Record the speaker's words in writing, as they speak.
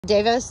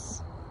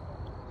Davis,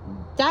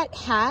 that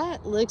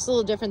hat looks a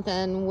little different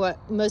than what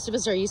most of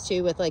us are used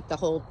to with like the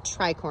whole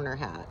tri-corner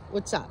hat.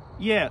 What's up?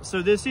 Yeah,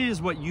 so this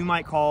is what you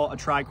might call a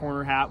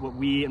tri-corner hat, what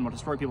we and what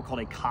historic people call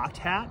a cocked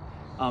hat.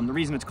 The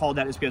reason it's called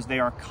that is because they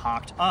are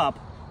cocked up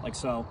like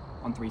so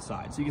on 3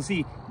 sides. So you can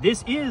see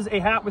this is a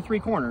hat with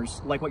 3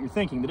 corners, like what you're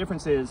thinking. The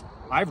difference is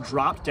I've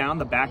dropped down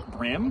the back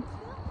brim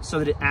so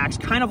that it acts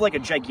kind of like a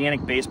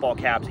gigantic baseball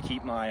cap to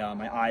keep my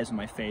my eyes and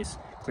my face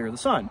clear of the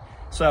sun.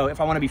 So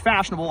if I want to be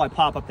fashionable, I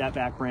pop up that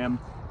back brim.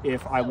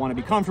 If I want to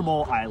be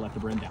comfortable, I let the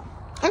brim down.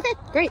 Okay,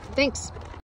 great. Thanks.